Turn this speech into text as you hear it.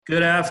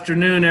Good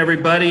afternoon,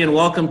 everybody, and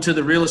welcome to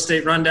the Real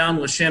Estate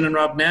Rundown with Shannon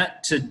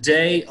Robnett.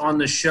 Today on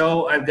the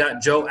show, I've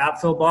got Joe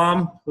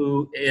Apfelbaum,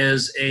 who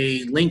is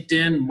a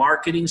LinkedIn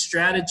marketing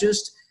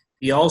strategist.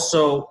 He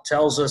also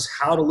tells us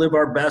how to live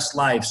our best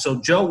life. So,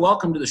 Joe,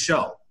 welcome to the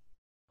show.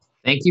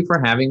 Thank you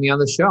for having me on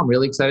the show. I'm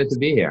really excited to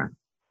be here.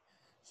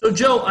 So,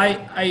 Joe,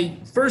 I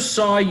first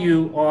saw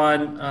you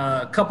on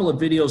a couple of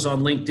videos on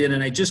LinkedIn,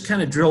 and I just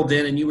kind of drilled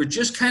in, and you were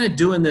just kind of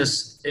doing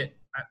this.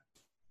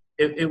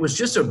 It was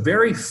just a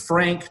very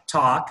frank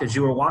talk as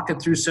you were walking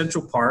through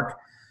Central Park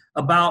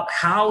about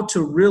how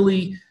to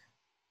really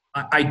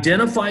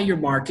identify your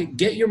market,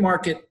 get your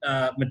market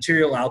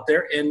material out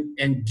there,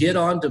 and get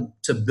on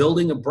to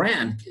building a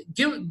brand.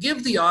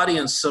 Give the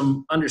audience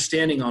some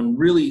understanding on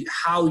really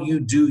how you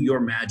do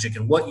your magic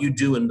and what you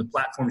do and the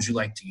platforms you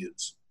like to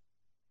use.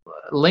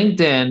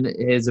 LinkedIn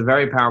is a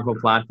very powerful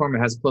platform. It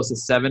has close to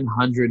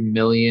 700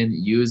 million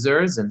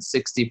users, and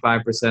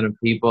 65% of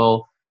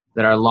people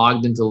that are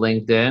logged into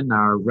LinkedIn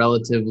are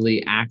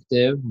relatively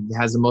active. It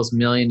has the most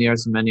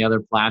millionaires from any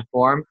other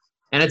platform.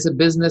 And it's a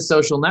business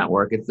social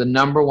network. It's the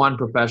 #1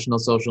 professional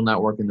social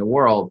network in the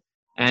world.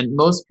 And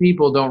most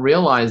people don't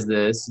realize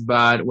this,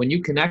 but when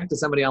you connect to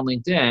somebody on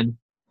LinkedIn,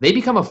 they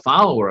become a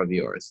follower of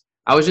yours.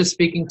 I was just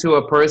speaking to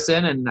a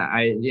person and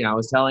I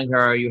was telling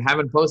her, you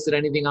haven't posted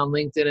anything on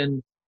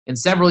LinkedIn in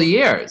several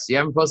years. You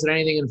haven't posted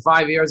anything in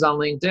 5 years on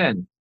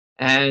LinkedIn.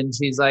 And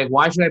she's like,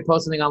 why should I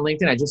post something on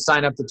LinkedIn? I just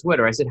signed up to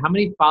Twitter. I said, how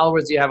many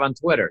followers do you have on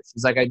Twitter?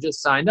 She's like, I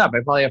just signed up. I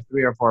probably have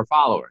 3 or 4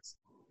 followers.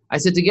 I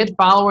said, to get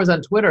followers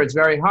on Twitter, it's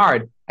very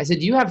hard. I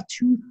said, you have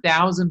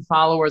 2,000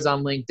 followers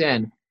on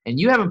LinkedIn and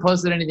you haven't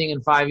posted anything in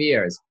 5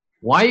 years.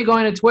 Why are you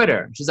going to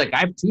Twitter? She's like, I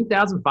have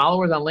 2,000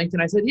 followers on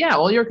LinkedIn. I said, yeah,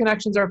 all your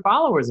connections are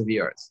followers of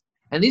yours.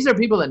 And these are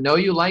people that know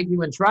you, like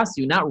you, and trust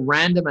you, not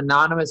random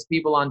anonymous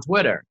people on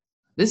Twitter.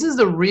 This is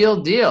the real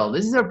deal.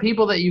 These are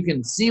people that you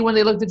can see when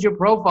they looked at your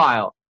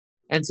profile.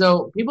 And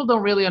so people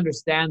don't really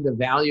understand the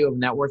value of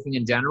networking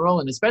in general,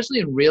 and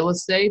especially in real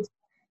estate,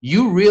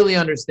 you really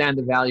understand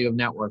the value of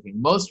networking.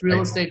 Most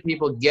real estate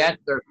people get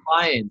their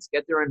clients,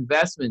 get their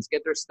investments,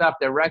 get their stuff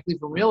directly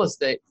from real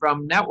estate,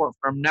 from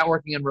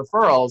networking and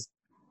referrals.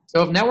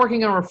 So if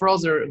networking and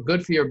referrals are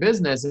good for your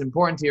business and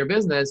important to your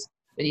business,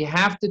 then you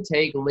have to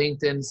take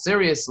LinkedIn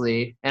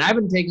seriously. And I've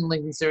been taking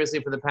LinkedIn seriously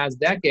for the past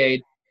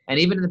decade. And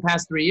even in the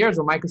past 3 years,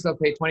 when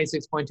Microsoft paid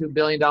 $26.2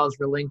 billion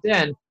for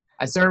LinkedIn,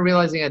 I started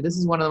realizing that this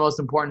is one of the most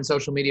important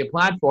social media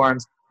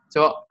platforms.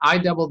 So I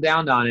doubled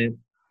down on it,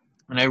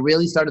 and I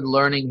really started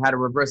learning how to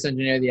reverse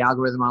engineer the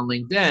algorithm on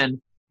LinkedIn,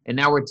 and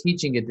now we're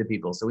teaching it to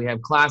people. So we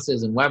have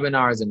classes and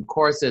webinars and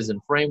courses and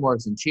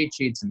frameworks and cheat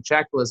sheets and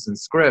checklists and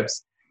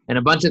scripts and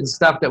a bunch of the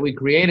stuff that we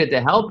created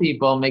to help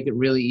people make it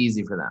really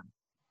easy for them.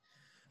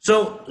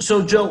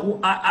 So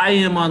Joe, I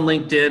am on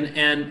LinkedIn,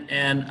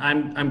 and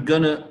I'm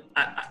gonna.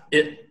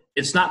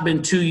 It's not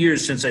been 2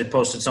 years since I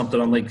posted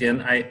something on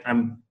LinkedIn.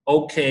 I'm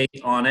okay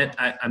on it.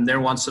 I'm there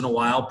once in a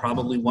while,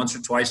 probably once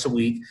or twice a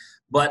week.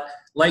 But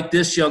like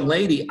this young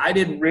lady, I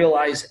didn't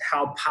realize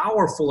how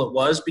powerful it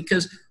was,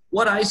 because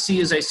what I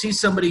see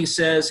somebody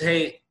says,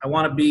 hey, I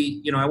want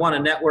to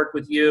network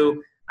with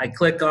you. I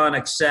click on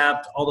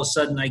accept. All of a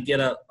sudden I get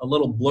a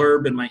little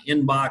blurb in my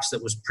inbox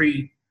that was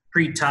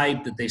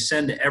pre-typed that they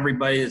send to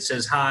everybody that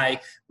says,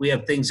 hi, we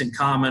have things in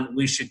common.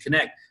 We should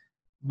connect.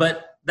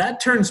 But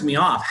that turns me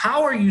off.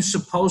 How are you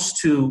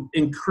supposed to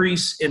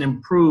increase and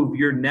improve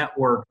your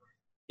network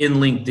in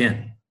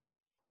LinkedIn?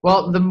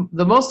 Well,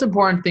 the most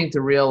important thing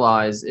to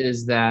realize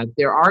is that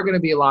there are going to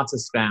be lots of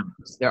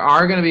spammers. There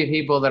are going to be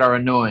people that are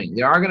annoying.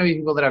 There are going to be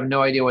people that have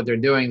no idea what they're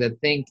doing, that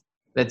think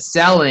that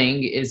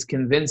selling is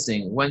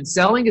convincing, when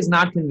selling is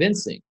not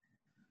convincing.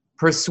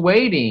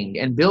 Persuading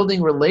and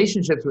building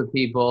relationships with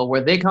people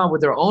where they come up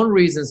with their own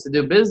reasons to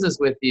do business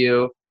with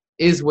you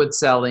is what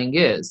selling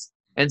is.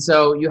 And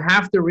so you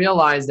have to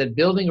realize that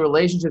building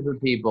relationships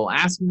with people,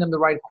 asking them the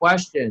right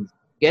questions,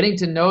 getting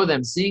to know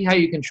them, seeing how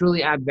you can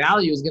truly add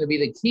value is going to be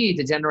the key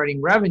to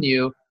generating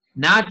revenue,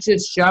 not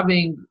just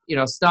shoving,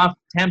 stuff,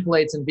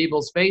 templates in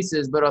people's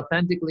faces, but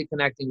authentically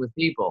connecting with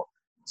people.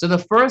 So the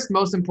first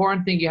most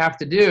important thing you have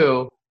to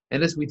do,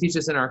 and this we teach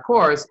this in our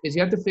course, is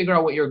you have to figure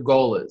out what your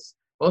goal is.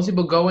 Most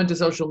people go into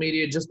social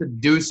media just to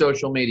do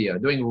social media,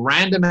 doing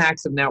random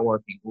acts of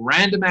networking,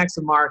 random acts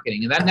of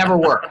marketing, and that never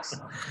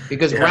works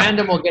because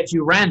random will get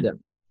you random.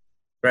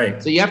 Right.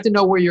 So you have to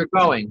know where you're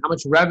going. How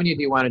much revenue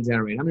do you want to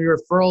generate? How many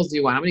referrals do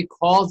you want? How many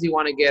calls do you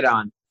want to get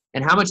on?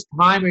 And how much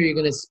time are you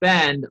going to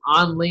spend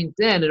on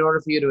LinkedIn in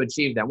order for you to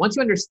achieve that? Once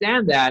you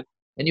understand that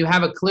and you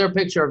have a clear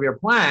picture of your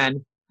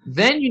plan,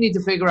 then you need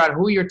to figure out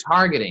who you're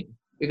targeting.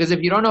 Because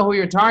if you don't know who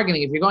you're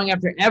targeting, if you're going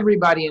after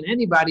everybody and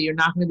anybody, you're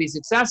not going to be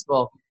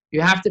successful. You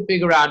have to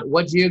figure out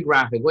what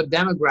geographic, what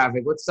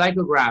demographic, what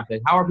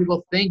psychographic, how are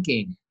people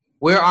thinking?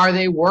 Where are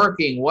they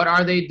working? What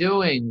are they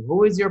doing?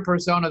 Who is your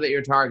persona that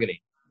you're targeting?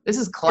 This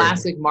is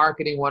classic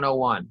marketing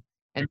 101.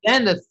 And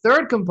then the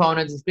third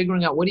component is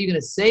figuring out what are you going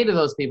to say to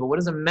those people? What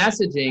is a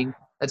messaging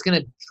that's going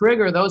to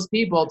trigger those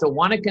people to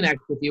want to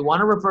connect with you,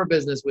 want to refer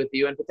business with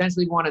you, and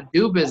potentially want to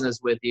do business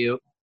with you.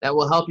 that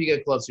will help you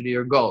get closer to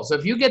your goal. So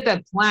if you get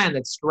that plan,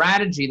 that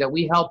strategy that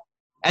we help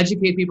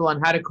educate people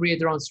on how to create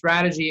their own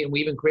strategy, and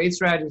we even create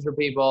strategies for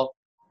people,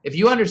 if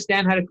you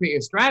understand how to create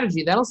your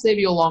strategy, that'll save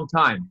you a long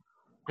time.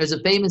 There's a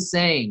famous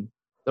saying,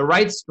 the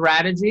right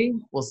strategy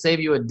will save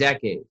you a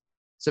decade.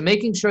 So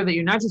making sure that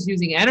you're not just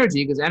using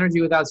energy, because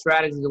energy without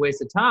strategy is a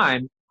waste of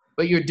time,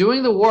 but you're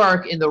doing the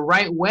work in the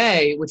right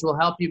way, which will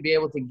help you be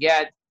able to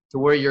get to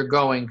where you're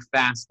going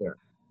faster.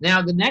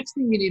 Now, the next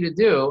thing you need to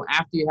do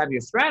after you have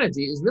your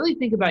strategy is really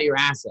think about your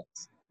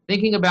assets.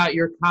 Thinking about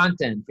your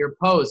content, your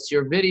posts,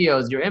 your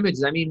videos, your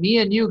images. I mean, me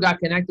and you got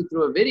connected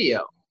through a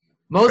video.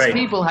 Most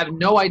people have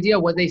no idea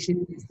what they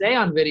should say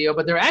on video,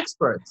 but they're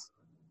experts,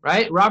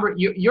 right? Robert,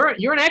 you're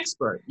an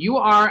expert. You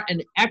are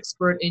an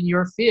expert in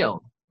your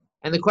field.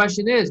 And the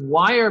question is,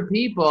 why are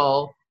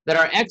people that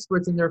are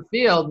experts in their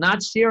field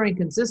not sharing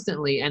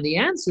consistently? And the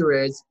answer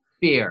is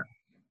fear.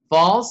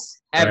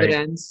 False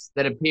evidence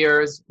that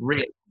appears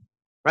real.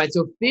 Right?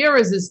 So fear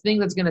is this thing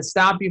that's going to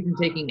stop you from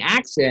taking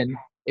action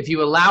if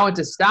you allow it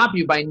to stop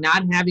you by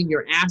not having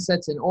your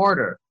assets in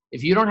order.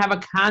 If you don't have a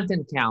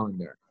content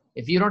calendar,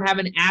 if you don't have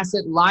an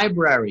asset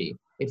library,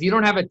 if you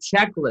don't have a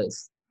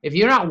checklist, if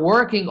you're not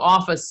working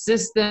off of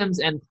systems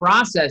and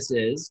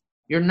processes,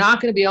 you're not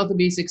going to be able to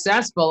be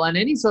successful on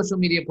any social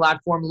media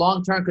platform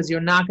long term, because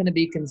you're not going to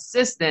be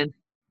consistent,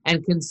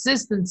 and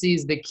consistency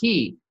is the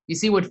key. You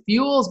see, what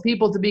fuels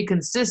people to be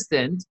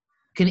consistent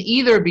can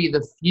either be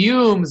the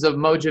fumes of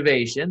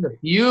motivation, the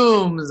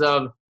fumes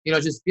of,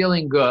 just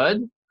feeling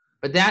good,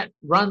 but that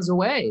runs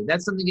away.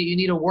 That's something that you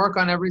need to work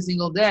on every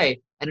single day.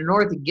 And in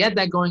order to get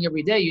that going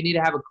every day, you need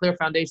to have a clear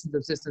foundation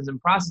of systems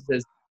and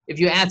processes. If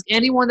you ask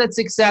anyone that's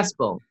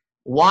successful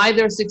why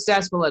they're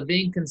successful at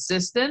being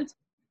consistent,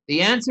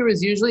 the answer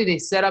is usually they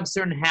set up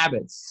certain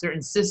habits,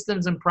 certain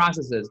systems and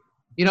processes.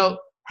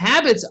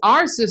 Habits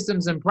are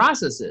systems and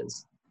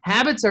processes.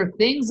 Habits are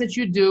things that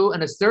you do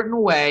in a certain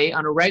way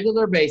on a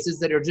regular basis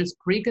that are just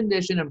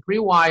preconditioned and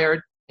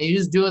pre-wired, and you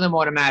just do them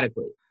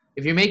automatically.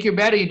 If you make your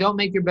bed or you don't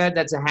make your bed,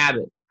 that's a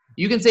habit.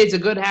 You can say it's a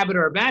good habit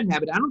or a bad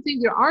habit. I don't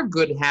think there are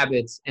good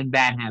habits and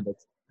bad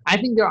habits. I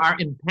think there are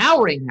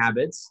empowering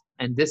habits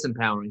and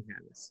disempowering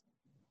habits.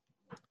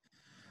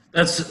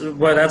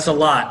 That's a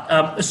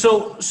lot.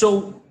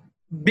 So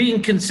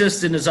being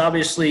consistent is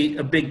obviously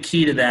a big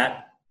key to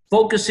that.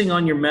 Focusing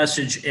on your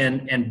message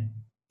and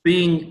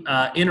being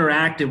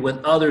interactive with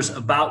others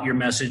about your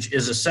message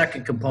is a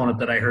second component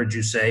that I heard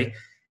you say.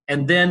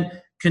 And then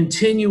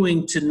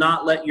continuing to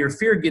not let your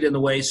fear get in the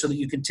way so that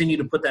you continue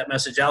to put that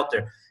message out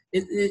there.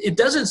 It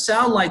doesn't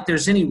sound like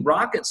there's any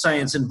rocket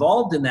science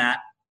involved in that.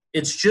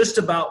 It's just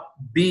about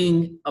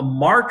being a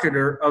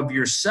marketer of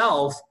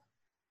yourself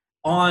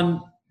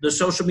on the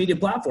social media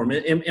platform.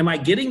 Am I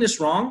getting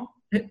this wrong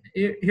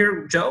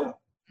here, Joe?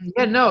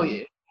 Yeah, no.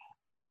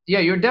 Yeah,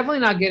 you're definitely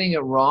not getting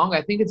it wrong.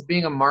 I think it's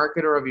being a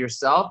marketer of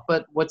yourself,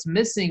 but what's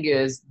missing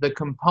is the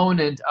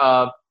component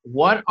of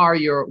what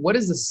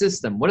is the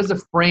system? What is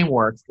the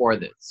framework for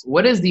this?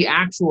 What is the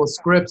actual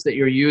scripts that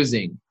you're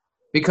using?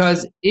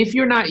 Because if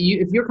you're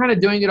kind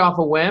of doing it off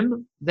a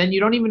whim, then you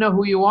don't even know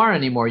who you are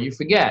anymore. You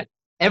forget.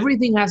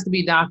 Everything has to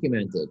be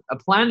documented. A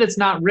plan that's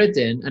not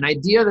written, an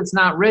idea that's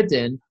not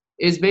written,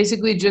 is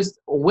basically just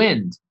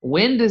wind.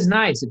 Wind is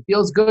nice. It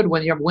feels good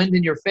when you have wind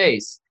in your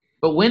face.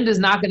 But wind is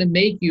not going to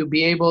make you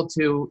be able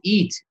to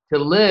eat, to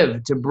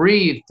live, to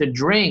breathe, to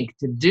drink,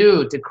 to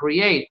do, to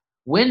create.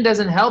 Wind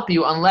doesn't help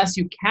you unless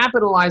you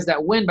capitalize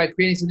that wind by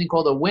creating something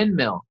called a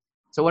windmill.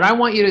 So what I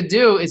want you to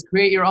do is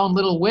create your own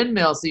little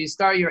windmill. So you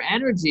start your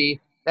energy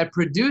that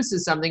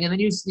produces something, and then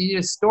you need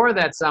to store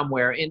that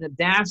somewhere in a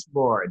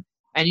dashboard.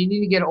 And you need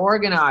to get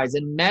organized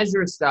and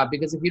measure stuff,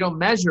 because if you don't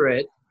measure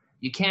it,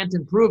 you can't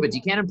improve it.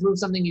 You can't improve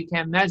something you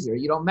can't measure.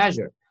 You don't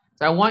measure.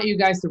 So I want you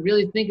guys to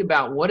really think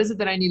about, what is it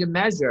that I need to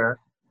measure?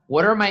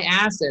 What are my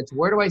assets?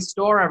 Where do I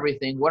store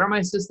everything? What are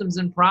my systems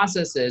and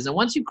processes? And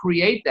once you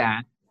create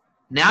that,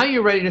 now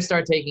you're ready to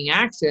start taking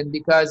action,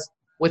 because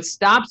what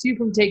stops you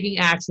from taking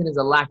action is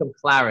a lack of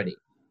clarity.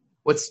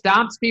 What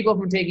stops people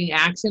from taking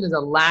action is a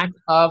lack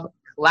of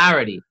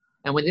clarity.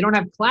 And when they don't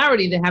have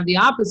clarity, they have the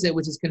opposite,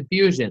 which is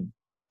confusion.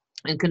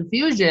 And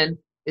confusion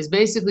is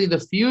basically the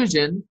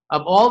fusion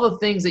of all the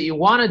things that you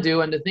want to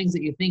do and the things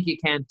that you think you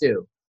can't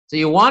do. So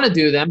you want to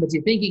do them, but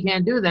you think you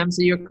can't do them,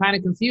 so you're kind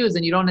of confused,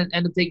 and you don't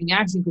end up taking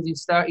action because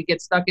you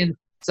get stuck in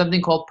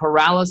something called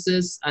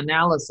paralysis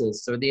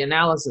analysis, or the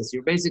analysis.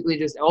 You're basically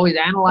just always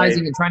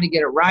analyzing and trying to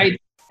get it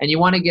right, and you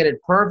want to get it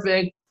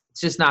perfect.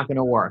 It's just not going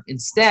to work.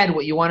 Instead,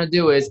 what you want to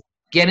do is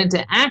get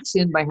into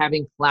action by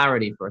having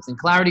clarity first, and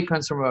clarity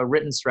comes from a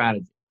written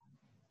strategy.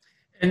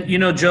 And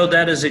Joe,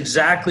 that is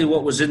exactly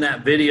what was in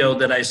that video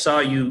that I saw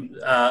you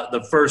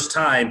the first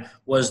time,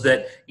 was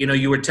that,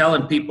 you were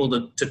telling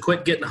people to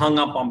quit getting hung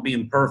up on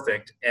being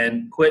perfect,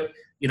 and quit,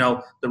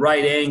 the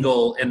right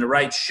angle and the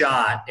right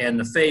shot and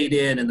the fade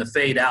in and the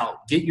fade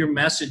out. Get your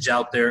message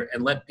out there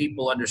and let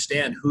people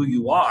understand who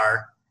you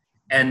are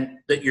and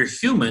that you're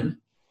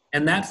human.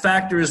 And that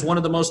factor is one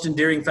of the most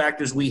endearing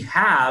factors we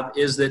have,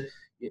 is that,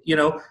 You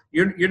know,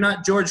 you're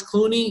not George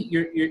Clooney.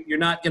 You're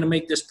not going to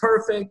make this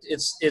perfect.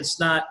 It's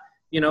not,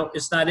 you know,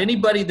 it's not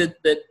anybody that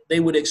they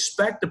would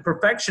expect the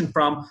perfection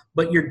from,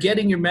 but you're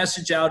getting your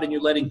message out and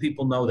you're letting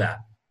people know that.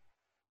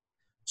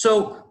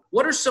 So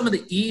what are some of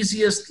the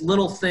easiest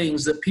little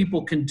things that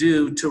people can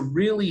do to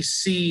really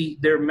see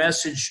their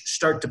message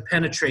start to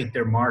penetrate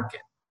their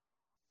market?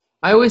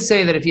 I always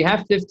say that if you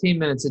have 15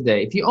 minutes a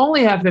day, if you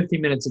only have 15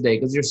 minutes a day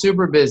because you're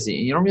super busy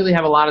and you don't really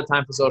have a lot of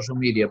time for social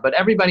media, but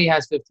everybody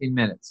has 15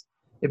 minutes.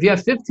 If you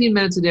have 15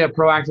 minutes a day of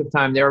proactive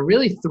time, there are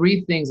really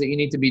 3 things that you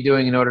need to be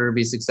doing in order to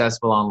be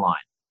successful online,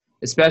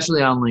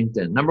 especially on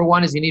LinkedIn. Number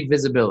 1 is you need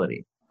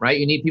visibility, right?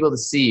 You need people to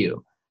see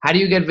you. How do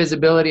you get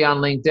visibility on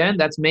LinkedIn?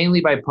 That's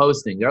mainly by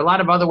posting. There are a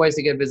lot of other ways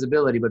to get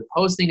visibility, but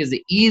posting is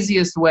the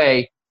easiest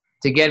way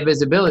to get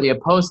visibility. A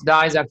post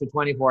dies after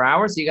 24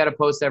 hours, so you got to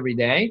post every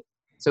day.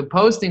 So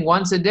posting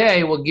once a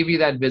day will give you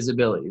that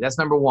visibility. That's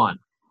number 1.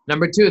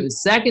 Number 2, the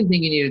second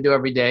thing you need to do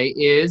every day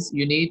is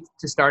you need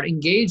to start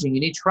engaging.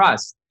 You need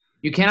trust.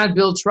 You cannot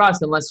build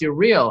trust unless you're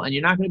real, and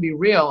you're not going to be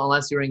real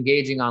unless you're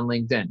engaging on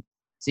LinkedIn.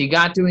 So you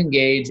got to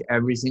engage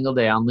every single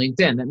day on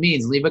LinkedIn. That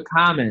means leave a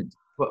comment,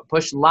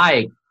 push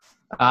like,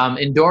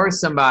 endorse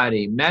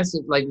somebody,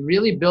 message, like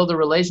really build a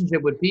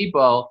relationship with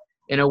people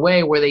in a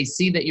way where they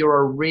see that you're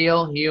a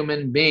real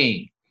human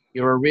being.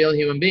 You're a real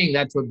human being.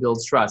 That's what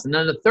builds trust. And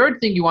then the third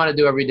thing you want to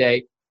do every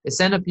day is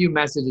send a few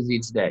messages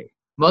each day.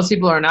 Most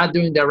people are not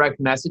doing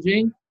direct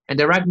messaging, and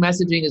direct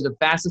messaging is the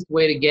fastest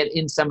way to get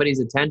in somebody's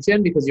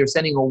attention because you're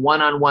sending a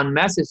one-on-one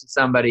message to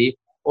somebody,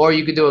 or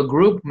you could do a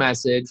group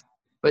message,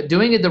 but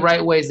doing it the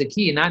right way is the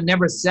key. Not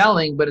never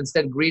selling, but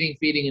instead greeting,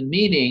 feeding, and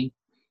meeting.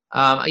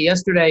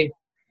 Yesterday,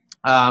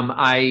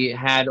 I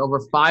had over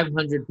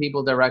 500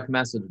 people direct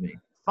message me.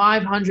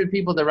 500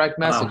 people direct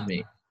message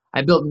me.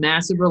 I built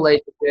massive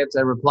relationships.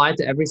 I replied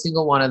to every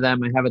single one of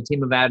them. I have a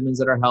team of admins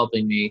that are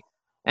helping me.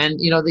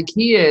 And, you know, the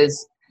key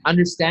is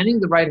understanding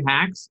the right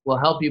hacks will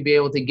help you be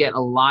able to get a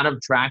lot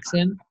of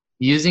traction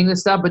using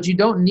this stuff, but you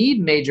don't need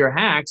major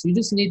hacks. You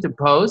just need to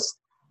post,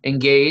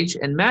 engage,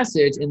 and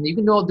message, and you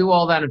can do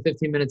all that in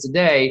 15 minutes a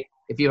day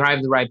if you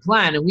have the right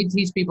plan. And we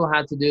teach people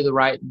how to do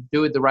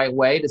it the right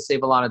way to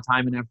save a lot of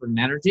time and effort and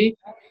energy.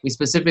 We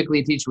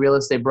specifically teach real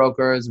estate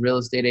brokers, real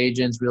estate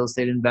agents, real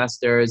estate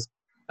investors,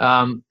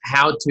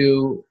 how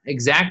to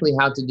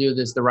do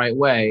this the right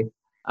way.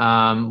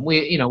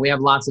 We have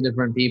lots of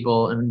different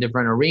people in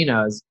different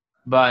arenas,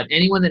 but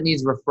anyone that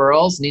needs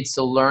referrals needs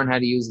to learn how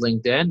to use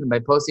LinkedIn. And by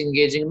posting,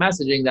 engaging, and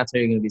messaging, that's how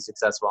you're going to be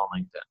successful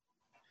on LinkedIn.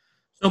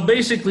 So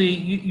basically,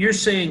 you're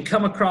saying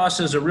come across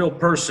as a real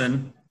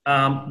person.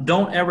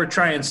 Don't ever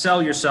try and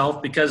sell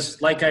yourself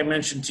because, like I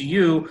mentioned to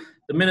you,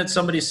 the minute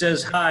somebody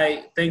says,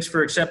 "Hi, thanks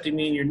for accepting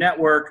me in your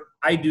network,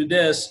 I do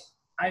this,"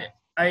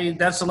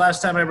 that's the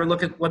last time I ever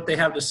look at what they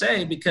have to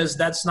say because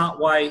that's not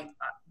why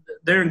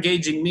they're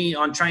engaging me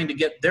on trying to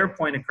get their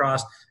point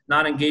across,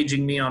 not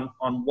engaging me on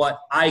what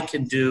I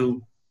can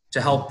do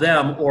to help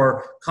them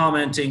or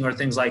commenting or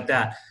things like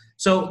that.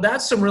 So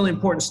that's some really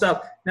important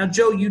stuff. Now,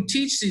 Joe, you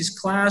teach these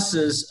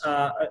classes.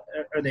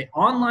 Are they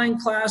online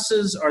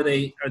classes? Are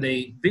they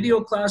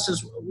video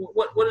classes?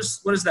 What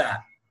is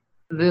that?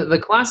 The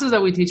classes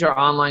that we teach are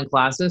online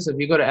classes. So if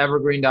you go to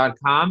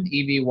evergreen.com,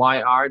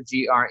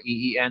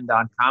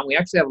 EVYRGREEN.com, we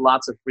actually have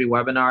lots of free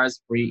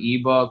webinars,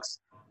 free ebooks,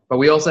 but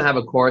we also have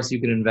a course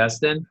you can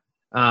invest in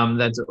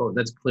that's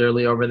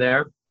clearly over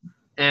there.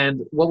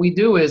 And what we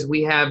do is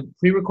we have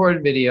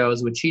pre-recorded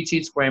videos with cheat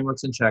sheets,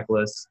 frameworks, and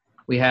checklists.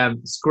 We have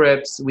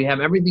scripts. We have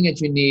everything that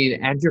you need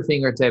at your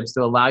fingertips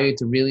to allow you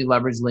to really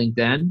leverage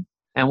LinkedIn.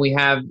 And we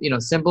have,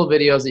 simple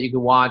videos that you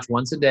can watch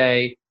once a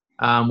day,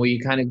 where you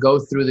kind of go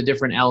through the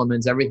different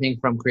elements, everything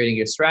from creating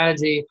your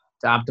strategy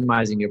to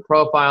optimizing your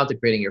profile, to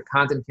creating your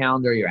content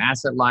calendar, your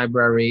asset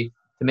library,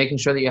 to making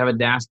sure that you have a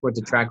dashboard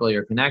to track all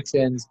your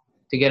connections,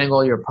 to getting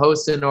all your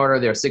posts in order.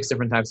 There are 6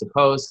 different types of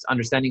posts,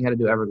 understanding how to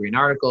do evergreen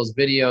articles,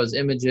 videos,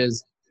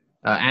 images,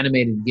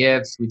 animated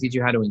GIFs. We teach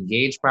you how to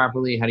engage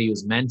properly, how to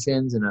use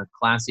mentions in a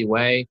classy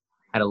way,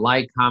 how to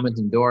like, comment,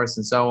 endorse,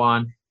 and so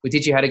on. We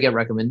teach you how to get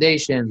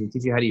recommendations. We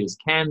teach you how to use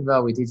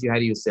Canva. We teach you how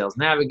to use Sales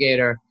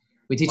Navigator.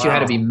 We teach you how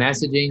to be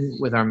messaging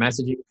with our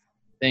messaging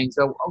thing.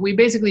 So we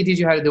basically teach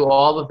you how to do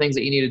all the things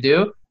that you need to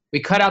do.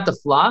 We cut out the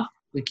fluff.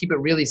 We keep it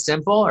really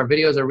simple. Our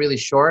videos are really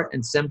short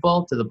and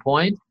simple to the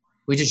point.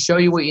 We just show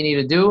you what you need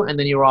to do, and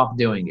then you're off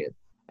doing it.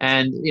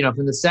 And,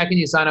 from the second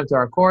you sign up to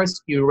our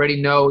course, you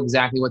already know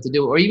exactly what to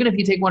do. Or even if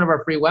you take one of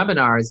our free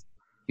webinars,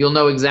 you'll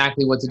know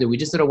exactly what to do. We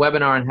just did a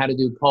webinar on how to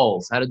do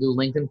polls, how to do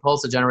LinkedIn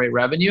polls to generate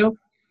revenue.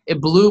 It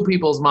blew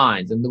people's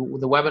minds, and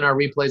the webinar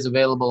replay is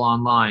available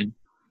online.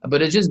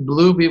 But it just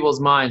blew people's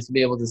minds to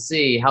be able to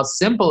see how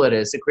simple it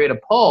is to create a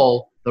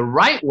poll the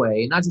right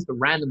way, not just a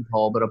random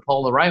poll, but a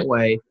poll the right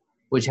way,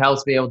 which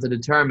helps be able to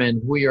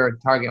determine who your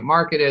target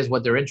market is,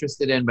 what they're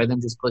interested in by them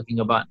just clicking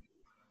a button.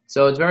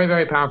 So it's very,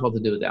 very powerful to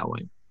do it that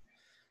way.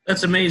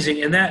 That's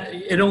amazing. And that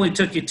it only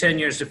took you 10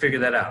 years to figure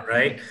that out,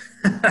 right?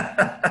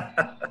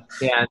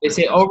 Yeah, they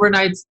say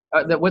overnight,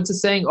 what's the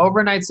saying?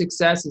 Overnight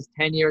success is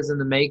 10 years in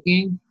the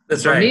making.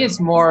 That's For me, right. it's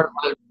more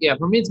like, yeah,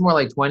 for me, it's more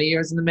like 20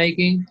 years in the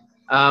making.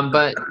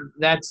 But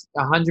that's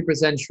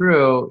 100%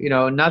 true. You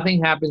know,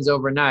 nothing happens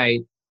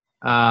overnight.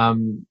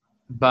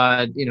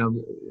 But you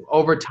know,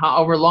 over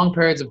time, over long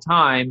periods of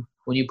time,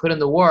 when you put in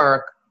the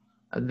work,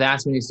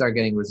 that's when you start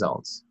getting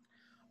results.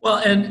 Well,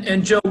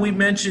 and Joe,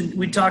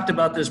 we talked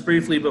about this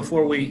briefly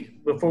before we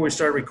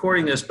started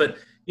recording this, but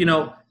you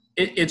know,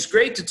 it's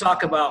great to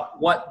talk about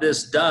what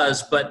this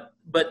does, but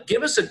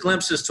give us a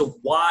glimpse as to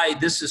why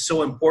this is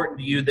so important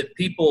to you that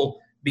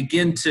people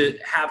begin to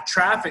have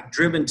traffic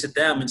driven to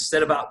them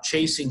instead of out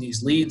chasing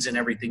these leads and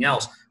everything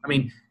else. I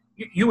mean,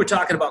 you were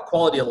talking about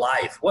quality of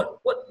life. What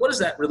does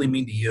that really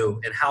mean to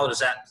you, and how does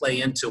that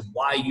play into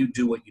why you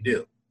do what you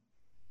do?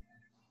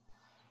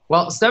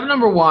 Well, step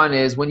number one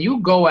is when you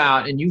go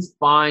out and you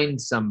find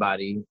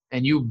somebody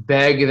and you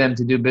beg them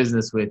to do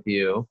business with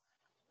you,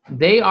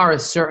 they are a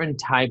certain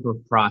type of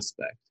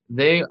prospect.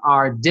 They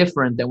are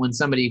different than when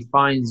somebody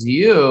finds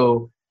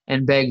you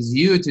and begs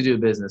you to do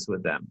business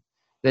with them.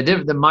 The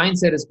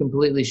mindset is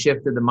completely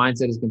shifted. The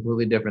mindset is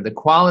completely different. The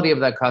quality of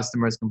that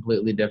customer is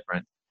completely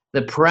different.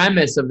 The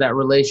premise of that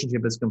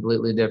relationship is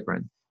completely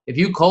different. If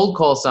you cold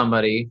call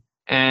somebody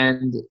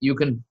and you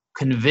can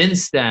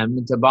convince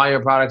them to buy your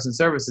products and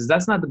services,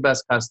 that's not the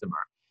best customer.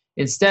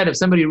 Instead, if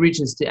somebody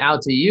reaches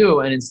out to you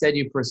and instead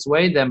you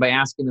persuade them by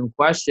asking them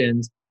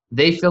questions,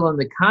 they fill in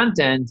the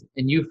content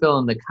and you fill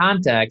in the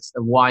context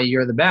of why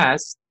you're the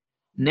best.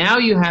 Now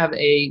you have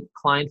a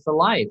client for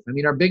life. I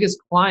mean, our biggest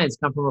clients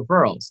come from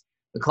referrals.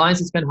 The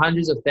clients that spend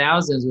hundreds of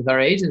thousands with our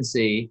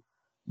agency,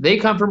 they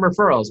come from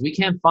referrals. We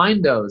can't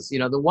find those. You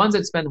know, the ones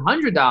that spend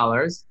 $100,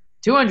 $200,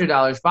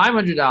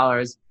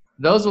 $500,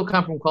 those will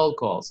come from cold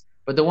calls.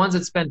 But the ones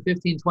that spend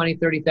 15, 20,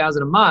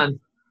 30,000 a month,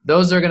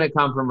 those are going to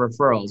come from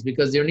referrals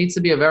because there needs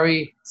to be a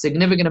very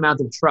significant amount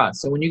of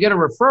trust. So when you get a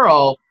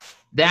referral,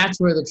 that's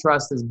where the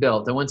trust is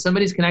built. And when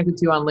somebody's connected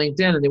to you on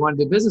LinkedIn and they want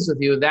to do business with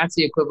you, that's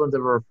the equivalent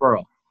of a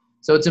referral.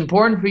 So it's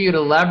important for you to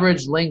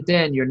leverage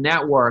LinkedIn, your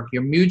network,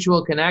 your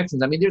mutual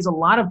connections. I mean, there's a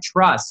lot of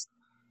trust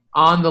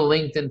on the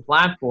LinkedIn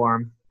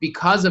platform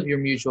because of your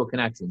mutual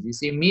connections. You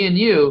see, me and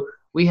you,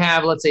 we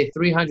have, let's say,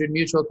 300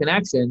 mutual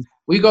connections.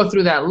 We go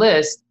through that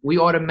list, we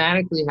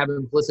automatically have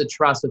implicit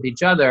trust with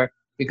each other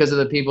because of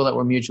the people that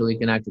we're mutually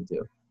connected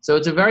to. So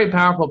it's a very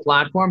powerful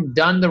platform.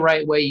 Done the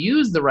right way,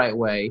 used the right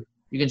way,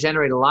 you can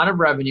generate a lot of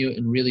revenue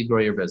and really grow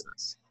your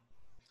business.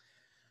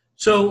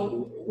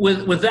 So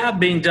with that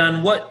being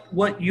done,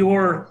 what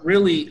you're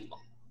really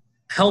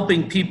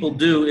helping people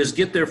do is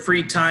get their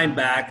free time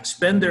back,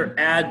 spend their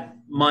ad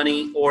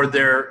money or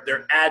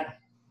their ad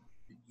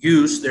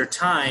use, their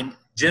time,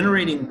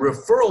 generating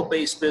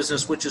referral-based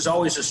business, which is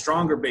always a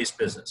stronger-based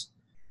business.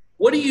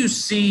 What do you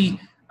see,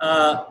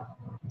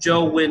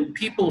 Joe, when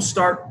people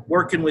start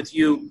working with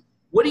you?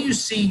 What do you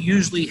see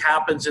usually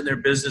happens in their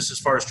business as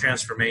far as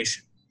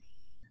transformation?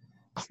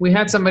 We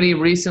had somebody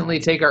recently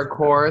take our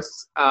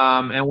course,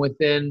 and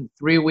within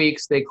 3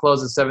 weeks, they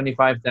closed a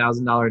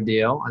 $75,000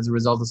 deal as a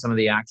result of some of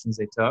the actions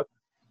they took.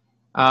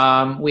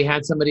 We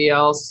had somebody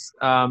else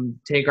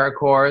take our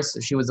course.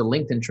 She was a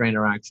LinkedIn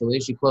trainer,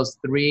 actually. She closed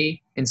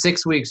in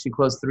 6 weeks, she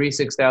closed three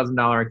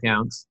 $6,000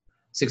 accounts,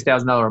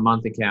 $6,000 a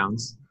month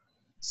accounts.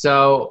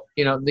 So,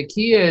 you know, the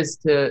key is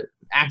to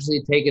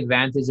actually take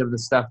advantage of the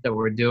stuff that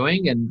we're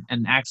doing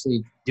and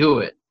actually do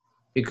it.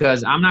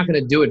 Because I'm not going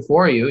to do it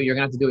for you. You're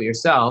going to have to do it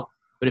yourself.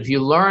 But if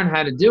you learn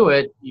how to do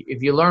it,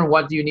 if you learn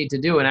what do you need to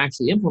do and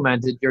actually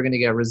implement it, you're going to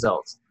get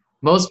results.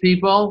 Most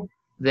people,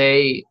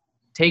 they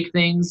take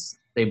things,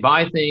 they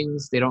buy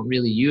things, they don't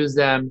really use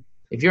them.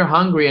 If you're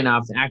hungry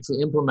enough to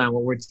actually implement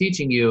what we're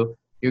teaching you,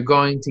 you're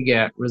going to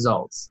get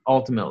results.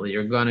 Ultimately,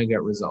 you're going to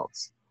get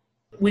results.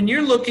 When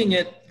you're looking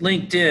at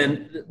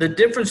LinkedIn, the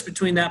difference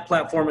between that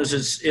platform is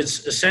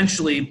it's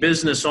essentially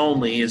business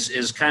only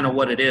is kind of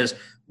what it is.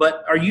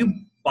 But are you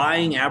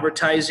buying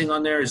advertising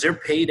on there? Is there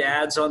paid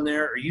ads on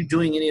there? Are you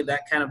doing any of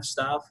that kind of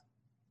stuff?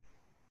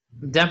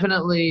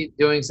 Definitely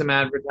doing some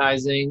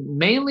advertising.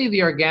 Mainly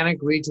the organic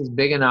reach is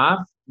big enough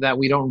that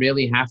we don't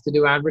really have to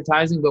do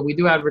advertising, but we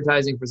do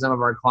advertising for some of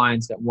our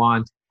clients that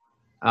want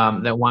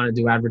to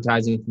do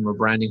advertising from a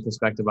branding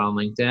perspective on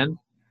LinkedIn.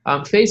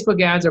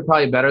 Facebook ads are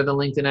probably better than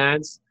LinkedIn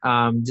ads,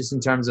 just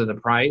in terms of the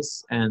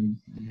price and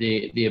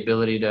the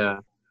ability to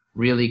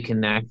really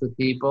connect with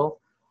people.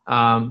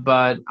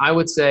 But I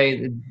would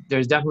say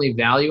there's definitely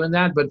value in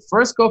that. But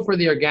first, go for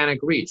the organic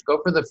reach.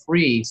 Go for the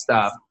free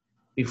stuff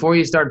before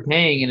you start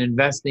paying and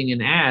investing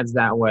in ads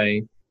that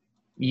way.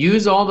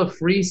 Use all the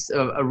free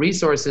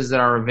resources that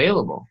are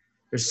available.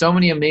 There's so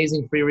many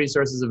amazing free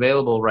resources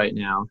available right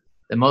now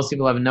that most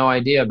people have no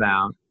idea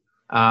about,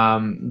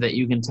 that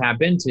you can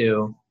tap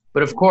into.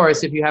 But of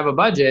course, if you have a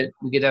budget,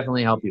 we could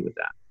definitely help you with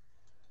that.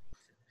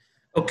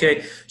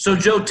 Okay. So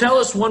Joe, tell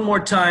us one more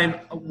time,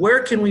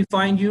 where can we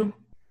find you?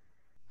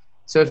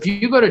 So if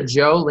you go to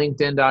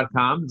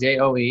joelinkedin.com,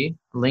 J-O-E,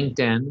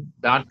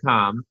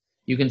 linkedin.com,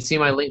 you can see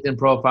my LinkedIn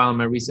profile and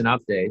my recent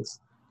updates.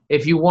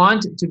 If you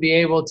want to be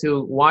able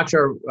to watch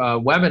our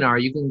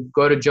webinar, you can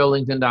go to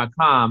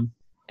joelinkedin.com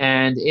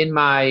And in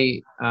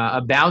my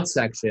About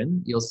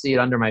section, you'll see it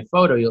under my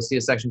photo, you'll see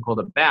a section called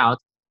About.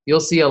 You'll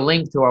see a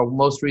link to our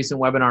most recent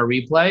webinar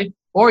replay,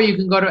 or you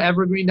can go to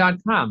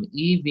evergreen.com,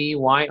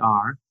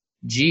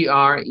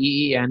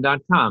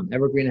 evergreen.com.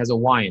 Evergreen has a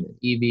Y in it,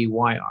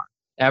 EVYR,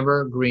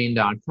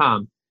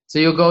 evergreen.com. So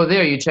you'll go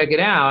there, you check it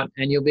out,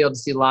 and you'll be able to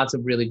see lots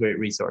of really great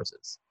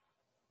resources.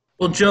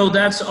 Well, Joe,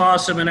 that's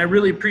awesome, and I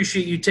really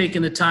appreciate you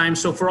taking the time.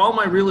 So for all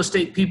my real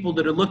estate people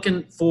that are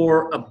looking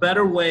for a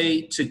better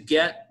way to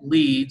get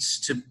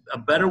leads, a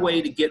better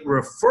way to get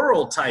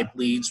referral type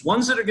leads,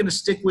 ones that are going to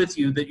stick with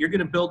you, that you're going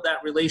to build that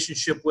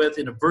relationship with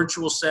in a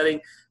virtual setting,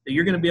 that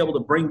you're going to be able to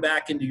bring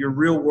back into your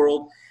real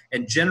world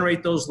and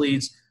generate those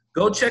leads,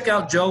 go check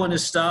out Joe and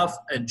his stuff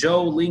at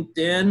Joe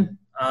LinkedIn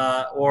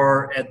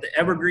or at the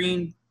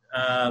evergreen.com.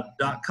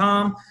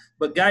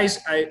 But guys,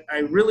 I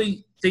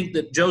really think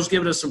that Joe's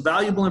given us some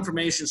valuable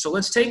information. So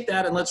let's take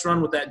that and let's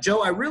run with that.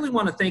 Joe, I really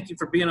want to thank you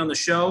for being on the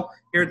show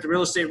here at the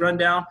Real Estate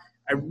Rundown.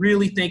 I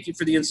really thank you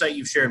for the insight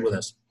you've shared with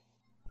us.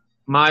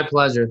 My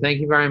pleasure. Thank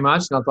you very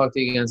much, and I'll talk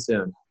to you again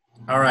soon.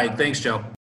 All right. Thanks, Joe.